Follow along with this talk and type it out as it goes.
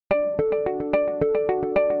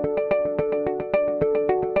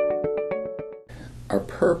Our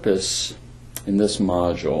purpose in this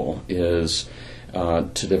module is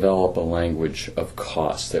to develop a language of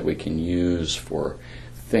cost that we can use for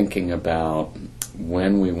thinking about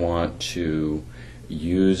when we want to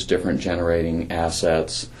use different generating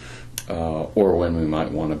assets or when we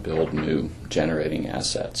might want to build new generating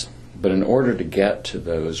assets. But in order to get to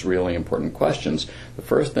those really important questions, the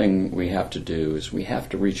first thing we have to do is we have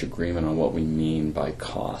to reach agreement on what we mean by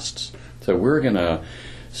costs. So we're going to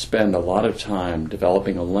spend a lot of time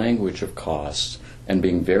developing a language of costs and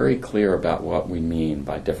being very clear about what we mean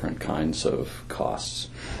by different kinds of costs,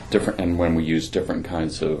 and when we use different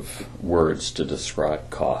kinds of words to describe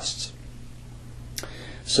costs.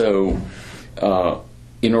 So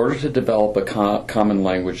in order to develop a common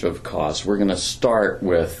language of costs, we're going to start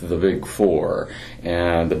with the big four,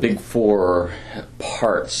 and the big four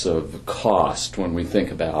parts of cost when we think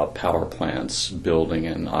about power plants, building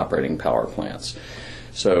and operating power plants.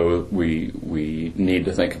 So we need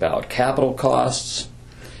to think about capital costs.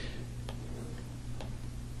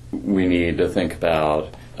 We need to think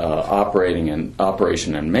about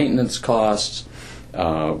operation and maintenance costs.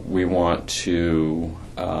 We want to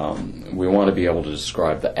be able to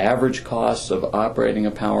describe the average costs of operating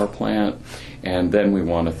a power plant, and then we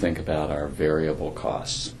want to think about our variable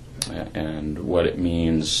costs and what it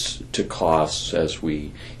means to costs as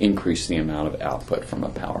we increase the amount of output from a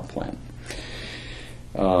power plant.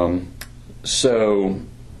 So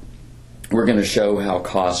we're going to show how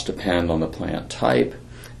costs depend on the plant type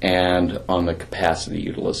and on the capacity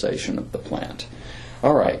utilization of the plant.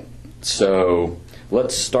 All right, so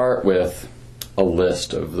let's start with a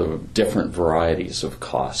list of the different varieties of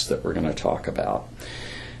costs that we're going to talk about.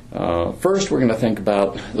 First, we're going to think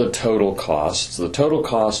about the total costs. The total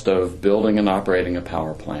cost of building and operating a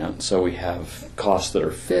power plant. So we have costs that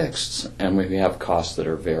are fixed and we have costs that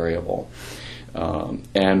are variable.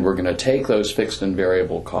 And we're going to take those fixed and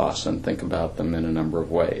variable costs and think about them in a number of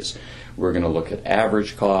ways. We're going to look at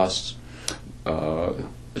average costs,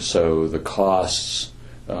 so the costs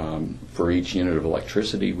for each unit of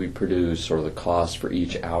electricity we produce, or the cost for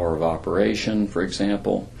each hour of operation, for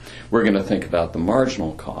example. We're going to think about the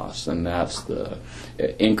marginal cost, and that's the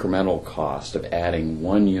incremental cost of adding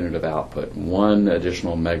 1 unit of output, 1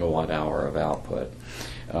 additional megawatt hour of output.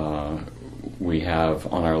 We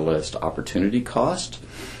have on our list opportunity cost,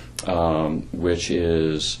 which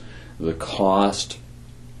is the cost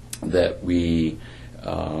that we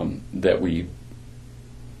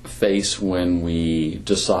face when we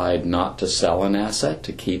decide not to sell an asset,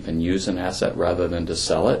 to keep and use an asset rather than to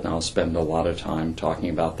sell it. And I'll spend a lot of time talking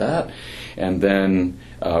about that. And then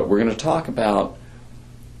we're going to talk about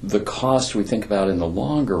the cost we think about in the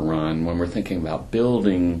longer run when we're thinking about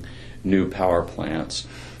building new power plants.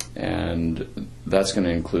 And that's going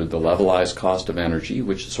to include the levelized cost of energy,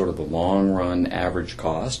 which is sort of the long-run average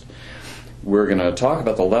cost. We're going to talk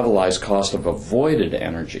about the levelized cost of avoided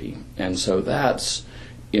energy. And so that's,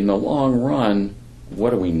 in the long run,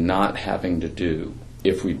 what are we not having to do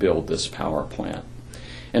if we build this power plant?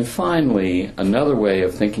 And finally, another way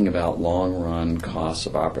of thinking about long-run costs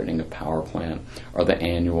of operating a power plant are the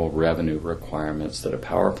annual revenue requirements that a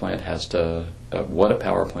power plant has to, what a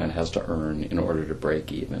power plant has to earn in order to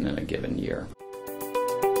break even in a given year.